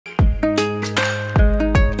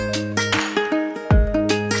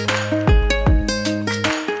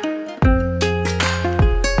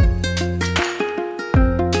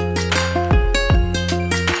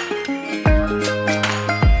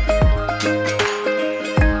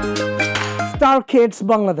Kids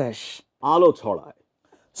Bangladesh. আলো ছড়ায়।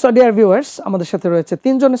 So dear viewers, আমাদের সাথে রয়েছে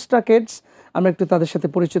তিনজন Star Kids. আমরা একটু তাদের সাথে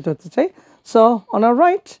পরিচিত হতে চাই। So on our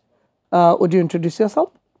right, would you introduce yourself?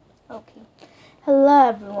 Okay. Hello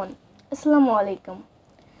everyone. Assalamu alaikum.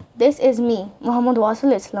 This is me, Muhammad Wasi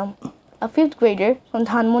Islam, a 5th grader from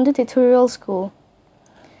Dhanmondi Tutorial School.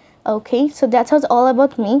 Okay, so that was all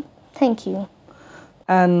about me. Thank you.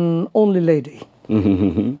 And only lady.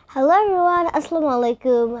 Hello everyone, Assalamu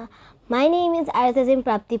alaikum. My name is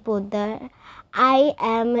Prapty. I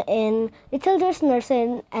am in Little Doors Nursery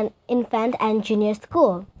and Infant and Junior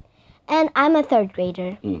School, and I'm a 3rd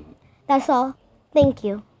grader. That's all. Thank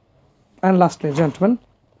you. And lastly, gentlemen.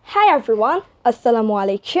 Hi everyone, Assalamu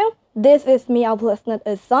alaikum. This is me,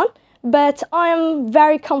 Azaan, but I am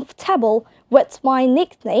very comfortable with my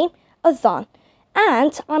nickname, Azaan.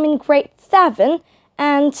 And I'm in grade 7,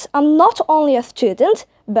 and I'm not only a student,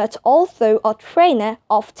 but also a trainer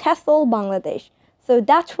of Tesol, Bangladesh. So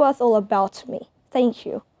that was all about me. Thank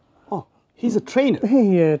you. Oh, he's a trainer.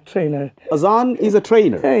 Yeah, trainer. Azaan is a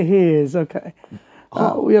trainer. Hey, he is, okay.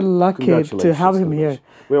 We are lucky to have him here.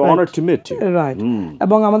 We're honored to meet you. Right.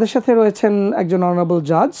 এবং আমাদের সাথে রয়েছেন একজন honorable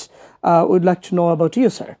judge. We'd like to know about you,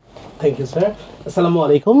 sir. Thank you, sir. Assalamu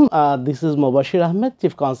alaikum. This is Mubashir Ahmed,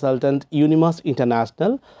 Chief Consultant, Unimast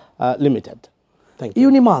International Limited. Thank you.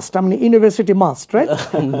 Unimast, I mean University Mast, right?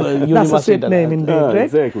 That's a sweet name indeed, right?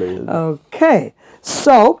 Exactly. Okay.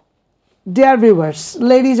 So, dear viewers,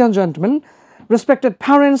 ladies and gentlemen, respected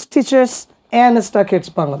parents, teachers, and Star Kids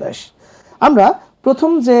Bangladesh. আমরা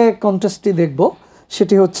প্রথম যে কন্টেস্টটি দেখব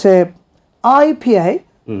সেটি হচ্ছে IPA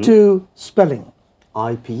to spelling.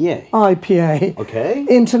 IPA. IPA. Okay.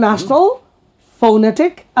 International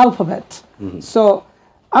Phonetic Alphabet. So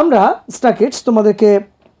আমরা Star Kids তোমাদেরকে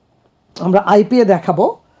আমরা IPA দেখাবো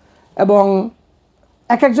এবং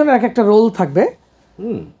একজনের এক একটা রোল থাকবে।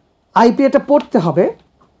 IPAটা পড়তে হবে।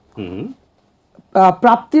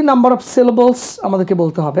 প্রাপ্তি নাম্বার অফ সিলেবলস আমাদেরকে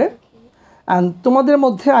বলতে হবে। and তোমাদের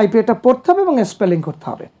মধ্যে IPAটা পড়তে হবে এবং স্পেলিং করতে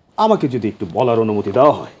হবে। আমাকে যদি একটু বলার অনুমতি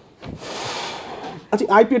দেওয়া হয়। আচ্ছা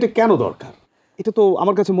IPAটা কেন দরকার? এটা তো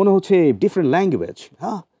আমার কাছে মনে হচ্ছে ডিফারেন্ট ল্যাঙ্গুয়েজ,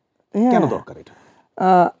 হ্যাঁ? কেন দরকার এটা?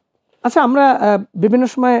 আচ্ছা আমরা বিভিন্ন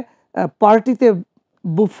সময় পার্টিতে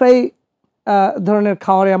বুফে ধরনের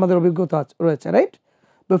খাবারে আমাদের অভিজ্ঞতা রয়েছে, রাইট?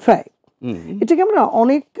 বুফে। এটাকে আমরা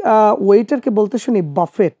অনেক ওয়েটারকে বলতে শুনি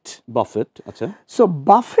বাফেট। বাফেট, আচ্ছা। সো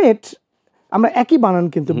বাফেট আমরা একই বানান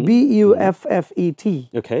কিন্তু BUFFET।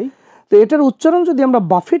 ওকে। তো এটার উচ্চারণ যদি আমরা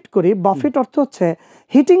বাফেট করি, বাফেট অর্থ হচ্ছে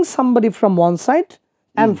heating somebody from one side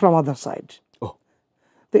and from other side.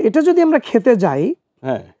 তো এটা যদি আমরা খেতে যাই,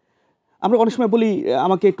 হ্যাঁ, আমরা অনেক সময় বলি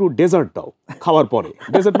আমাকে একটু ডেজার্ট দাও খাওয়ার পরে।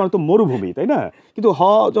 ডেজার্ট মানে তো মরুভূমি, তাই না? কিন্তু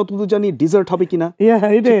যতদূর জানি ডেজার্ট হবে কিনা?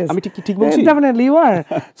 আমি ঠিক বলছি? Definitely you R.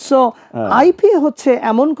 So IPA হচ্ছে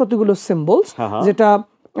এমন কতগুলো সিম্বলস যেটা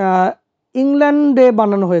ইংল্যান্ডে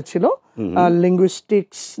বানানো হয়েছিল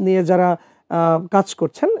লিঙ্গুইস্টিক্স নিয়ে যারা কাজ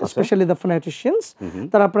করছেন, স্পেশালি দ্য ফোনেটিশিয়ানস।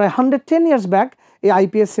 তারা প্রায় 110 ইয়ার্স ব্যাক এই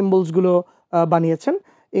IPA সিম্বলসগুলো বানিয়েছেন।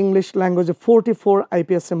 ইংলিশ ল্যাঙ্গুয়েজে 44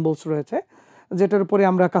 IPA সিম্বলস রয়েছে, যেটার উপরে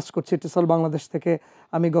আমরা কাজ করছি টেসল বাংলাদেশ থেকে।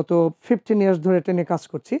 আমি গত 15 ইয়ার্স ধরে এটা নিয়ে কাজ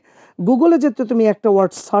করছি। গুগলে যেতে তুমি একটা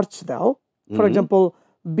ওয়ার্ড সার্চ দাও, for example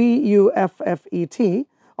BUFFET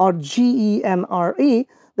or GENRE,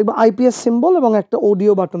 দেখবে IPA সিম্বল এবং একটা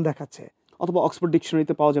অডিও বাটন দেখাচ্ছে। অথবা অক্সফোর্ড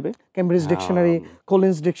ডিকশনারিতে পাওয়া যাবে, Cambridge dictionary,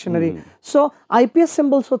 Collins dictionary. So IPA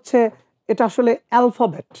symbols হচ্ছে এটা আসলে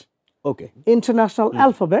অ্যালফাবেট, ওকে, ইন্টারন্যাশনাল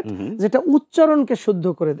অ্যালফাবেট, যেটা উচ্চারণকে শুদ্ধ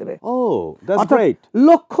করে দেবে। ও দ্যাটস গ্রেট।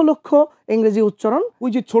 লক্ষ লক্ষ ইংরেজি উচ্চারণ। ওই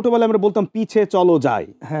যে ছোটবেলায় আমরা বলতাম পিছে চলো যাই,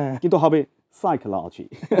 হ্যাঁ, কিন্তু হবে সাইকোলজি,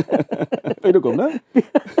 এরকম না?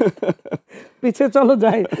 পিছে চলো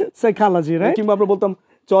যাই সাইকোলজি, রাইট? কিংবা আমরা বলতাম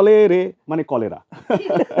চলে রে মানে কলেরা।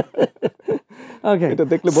 ওকে, এটা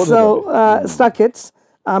দেখলে বোঝা সো যাবে। Star Kids,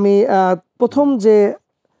 আমি প্রথম যে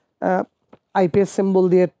IPA সিম্বল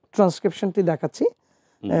দিয়ে ট্রান্সক্রিপশনটি দেখাচ্ছি।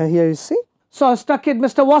 Here you see. So Star Kid,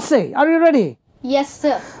 Mr. Wasi, are you ready? Yes,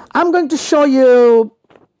 sir. I'm going to show you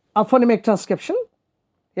a phonemic transcription.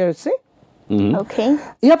 Here you see. Okay.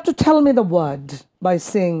 You have to tell me the word by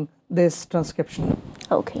saying this transcription.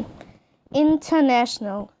 Okay.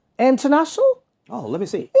 International. International? Oh, let me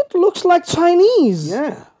see. It looks like Chinese.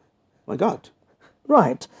 Yeah. My God.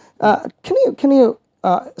 Right. Can you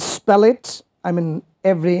spell it? I mean,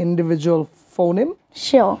 every individual phoneme.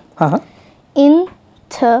 Sure. In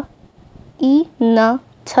t I na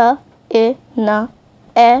t I na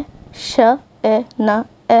e sh I na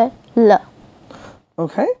e l.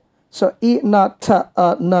 Okay. So I na t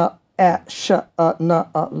na e sh na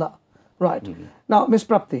l. Right. Now, Miss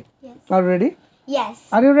Prapty, Yes. are you ready? Yes.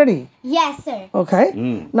 Are you ready? Yes, sir. Okay.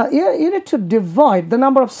 Now you need to divide the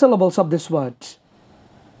number of syllables of this word.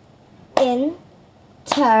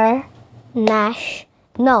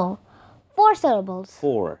 International. 4 syllables.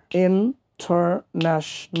 4.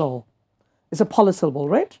 International. It's a polysyllable,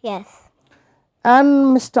 right? Yes. And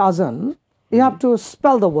Mr. Azaan, you have to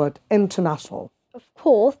spell the word international. Of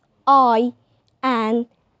course,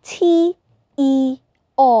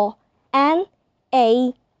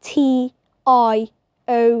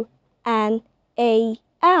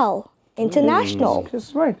 INTERNATIONAL. International.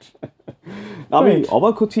 That's right. আমি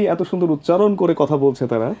অবাক হচ্ছি এত সুন্দর উচ্চারণ করে কথা বলছে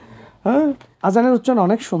তারা। হ্যাঁ, আজানের উচ্চারণ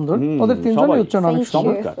অনেক সুন্দর। ওদের তিনজনের উচ্চারণ অনেক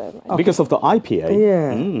সুন্দর। Because of the IPA. Yeah.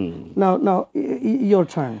 Now your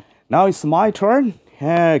turn. Now it's my turn.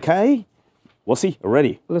 Okay. Wasi,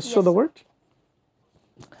 ready? Let's show the word.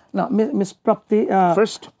 Now, Miss Prapty.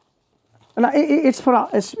 First. Now, it's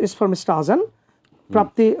for Mr. Azaan.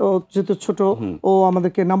 Prapty, যেহেতু ছোট ও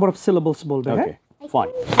আমাদেরকে number of syllables বলবে, Okay.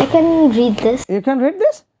 Fine. I can read this. You can read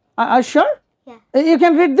this? Are you sure? Yeah. You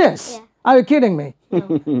can read this? Yeah. Are you kidding me?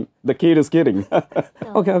 The kid is kidding.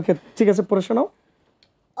 Okay. ঠিক আছে পড়ে শোনাও।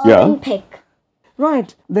 Olympic. Right.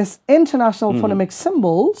 This international phonemic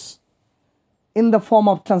symbols in the form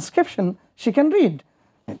of transcription she can read.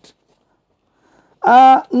 Right.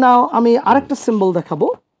 Now আমি আরেকটা symbol দেখাবো।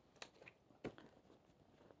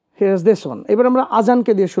 Here's this one. এবার আমরা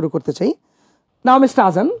আজানকে দিয়ে শুরু করতে চাই। Now Mr.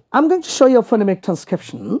 Azaan, I'm going to show you a phonemic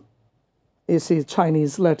transcription. You see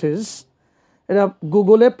Chinese letters. এটা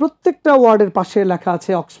গুগলে প্রত্যেকটা ওয়ার্ডের পাশে লেখা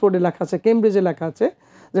আছে, অক্সফোর্ডে লেখা আছে, কেমব্রিজে লেখা আছে,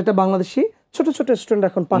 যেটা বাংলাদেশি ছোট ছোট স্টুডেন্ট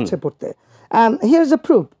এখন পাচ্ছে পড়তে। And here's the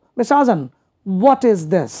proof. Mr. Azaan, what is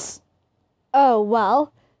this? Oh, well,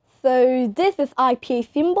 so this is IPA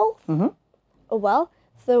symbol. Oh, well,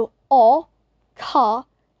 so O, Ka,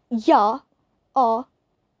 Ya,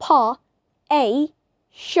 Pa, A,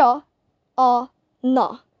 Sh, Na.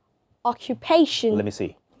 Occupation. Let me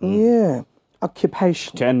see. Yeah,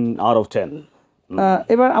 occupation. 10 out of 10.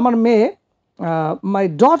 এবার আমার মেয়ে, my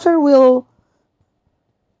daughter will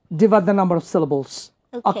divide the number of syllables.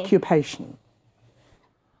 Okay. Occupation.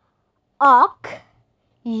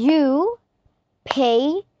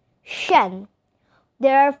 Occupation.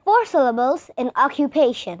 There are 4 syllables in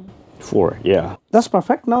occupation. 4, yeah. That's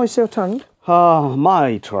perfect. Now it's your turn. My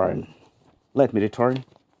turn. Let me return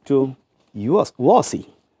to Wasi.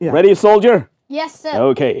 Yeah. Ready, soldier? Yes, sir.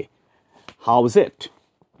 Okay. How is it?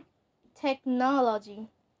 Technology.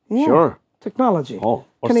 Yeah. Sure. Technology. Oh,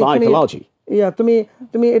 or Can you- psychology. Yeah,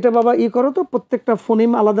 তুমি এটা বাবা করো তো, প্রত্যেকটা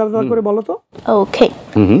ফোনিম আলাদা আলাদা করে বলো তো। Okay.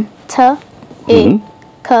 T, E,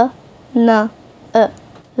 K, N,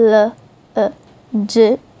 L, J,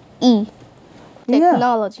 E.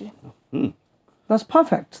 Technology. That's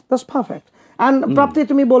perfect. That's perfect. And প্রাপ্তি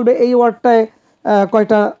তুমি বলবে এই ওয়ার্ডটায়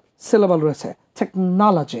কয়টা সিলেবল রয়েছে?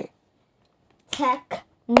 Technology.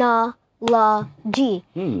 Technology.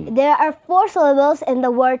 There are 4 syllables in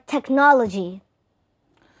the word technology.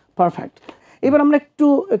 Perfect. এবার আমরা একটু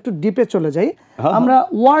ডিপে চলে যাই। আমরা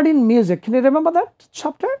word in music, can you remember that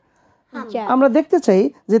chapter? Yeah. আমরা দেখতে চাই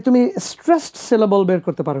যে তুমি stressed syllable বের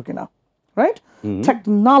করতে পারো কিনা, right?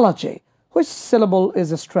 Technology. Which syllable is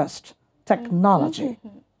stressed? Technology.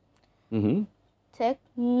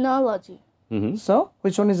 Technology. So,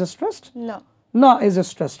 which one is stressed? No. No is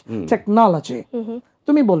stressed. Technology.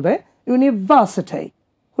 তুমি বলবে university.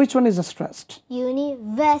 Which one is stressed?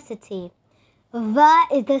 University. Va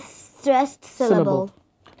is the stressed syllable.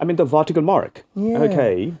 I mean the vertical mark. Yeah.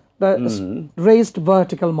 Okay. The raised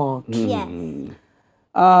vertical mark. Yes.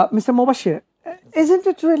 Mr. Mubashir, isn't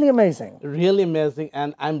it really amazing? Really amazing, and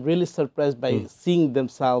I'm really surprised by seeing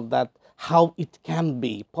themselves that how it can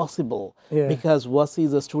be possible. Yeah. Because Wasi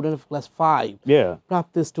is a student of class 5. Yeah.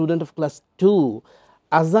 Prapty is a student of class 2.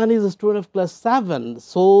 Azaan is a student of class 7.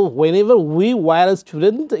 So whenever we were a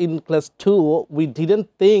student in class 2, we didn't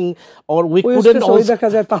think, or we couldn't ওই দেখা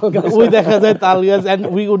যায় তাল গাছ। we dekha jai talgas, and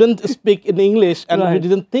we wouldn't speak in English, and we Right.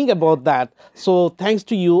 didn't think about that. So thanks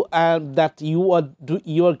to you, that you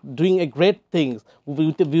are doing a great things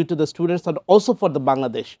with the view to the students and also for the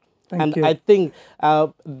Bangladesh. Thank And you. I think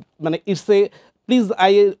it's a please,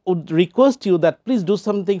 I would request you that please do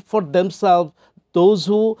something for themselves, those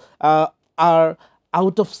who are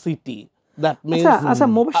out of city. That means আচ্ছা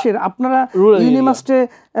মুবাশির, আপনারা Rural ইউনিমাস্টে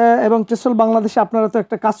এবং টেসল বাংলাদেশে আপনারা তো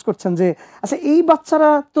একটা কাজ করছেন যে আচ্ছা এই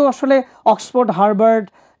বাচ্চারা তো আসলে অক্সফোর্ড, হার্ভার্ড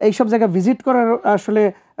এইসব জায়গা ভিজিট করার আসলে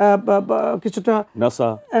কিছুটা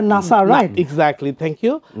NASA right exactly thank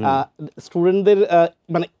you স্টুডেন্টদের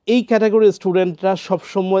মানে এই ক্যাটাগরির স্টুডেন্টরা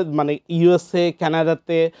সবসময় মানে ইউএসএ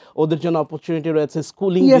কানাডাতে ওদের জন্য অপরচুনিটি রয়েছে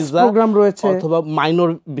স্কুলিং ভিসা প্রোগ্রাম রয়েছে অথবা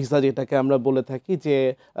মাইনর ভিসা যেটাকে আমরা বলে থাকি যে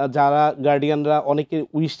যারা গার্ডিয়ানরা অনেকের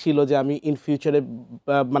উইশ ছিল যে আমি ইন ফিউচারে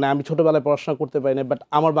মানে আমি ছোটবেলায় পড়াশোনা করতে পারি না বাট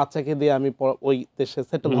আমার বাচ্চাকে দিয়ে আমি ওই দেশে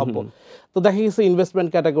সেটেল হব তো দেখা গেছে ইনভেস্টমেন্ট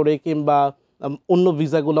ক্যাটাগরি কিংবা অন্য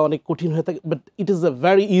ভিসাগুলো অনেক কঠিন হয়ে থাকে but it is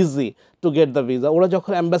very easy to get the visa ওরা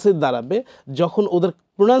যখন অ্যাম্বাসিতে দাঁড়াবে যখন ওদের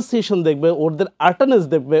প্রোনাউন্সিয়েশন দেখবে ওদের আর্টানেস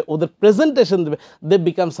দেখবে ওদের প্রেজেন্টেশন দেখবে they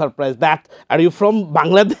become surprise that are you from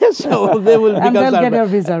Bangladesh they will become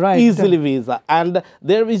surprise easily visa and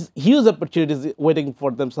there is huge opportunities waiting for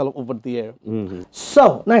themselves over the year. So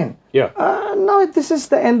Nain, Yeah. Now this is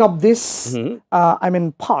the end of this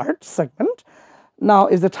part segment. Now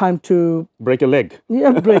is the time to break a leg.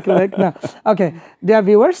 Yeah, break a leg. No. Okay, dear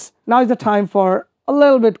viewers, now is the time for a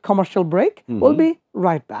little bit commercial break. We'll be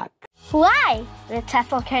right back. Why the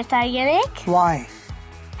Tesolkids are unique? Why?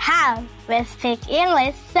 How we speak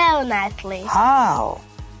English so nicely. How?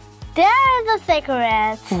 There is a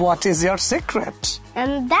secret. What is your secret?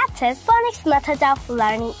 And that is phonics method of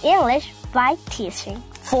learning English by teaching.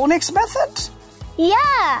 Phonics method?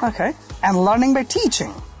 Yeah. Okay. And learning by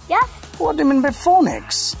teaching? Yes. What do you mean by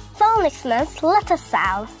phonics? Phonics means letter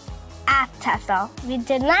sounds. At Tesol, we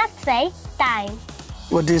do not say time.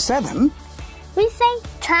 What do you say then? We say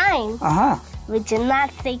time. We do not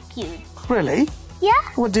say cute. Really? Yeah.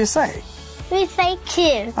 What do you say? We say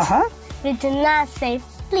cute. We do not say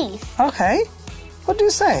please. Okay. What do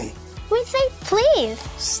you say? We say please.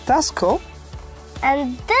 That's cool. And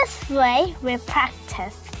this way we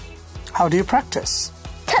practice. How do you practice?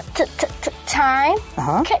 Time.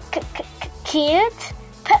 Cute.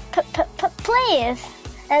 Please.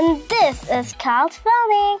 And this is called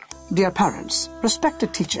phonics. Dear parents, respected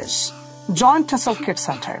teachers, join Tesolkids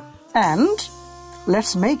Center and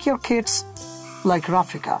let's make your kids like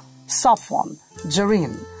Rafika, Safwan,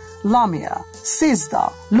 Jareen, Lamia, Sizda,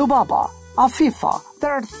 Lubaba, Afifa.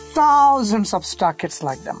 There are thousands of star kids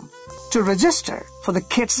like them. To register for the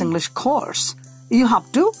Kids English course, you have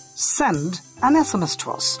to send an SMS to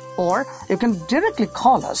us, or you can directly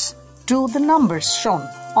call us to the numbers shown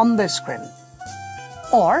on the screen.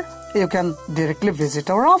 Or you can directly visit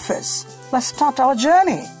our office. Let's start our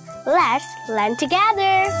journey. Let's learn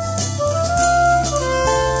together.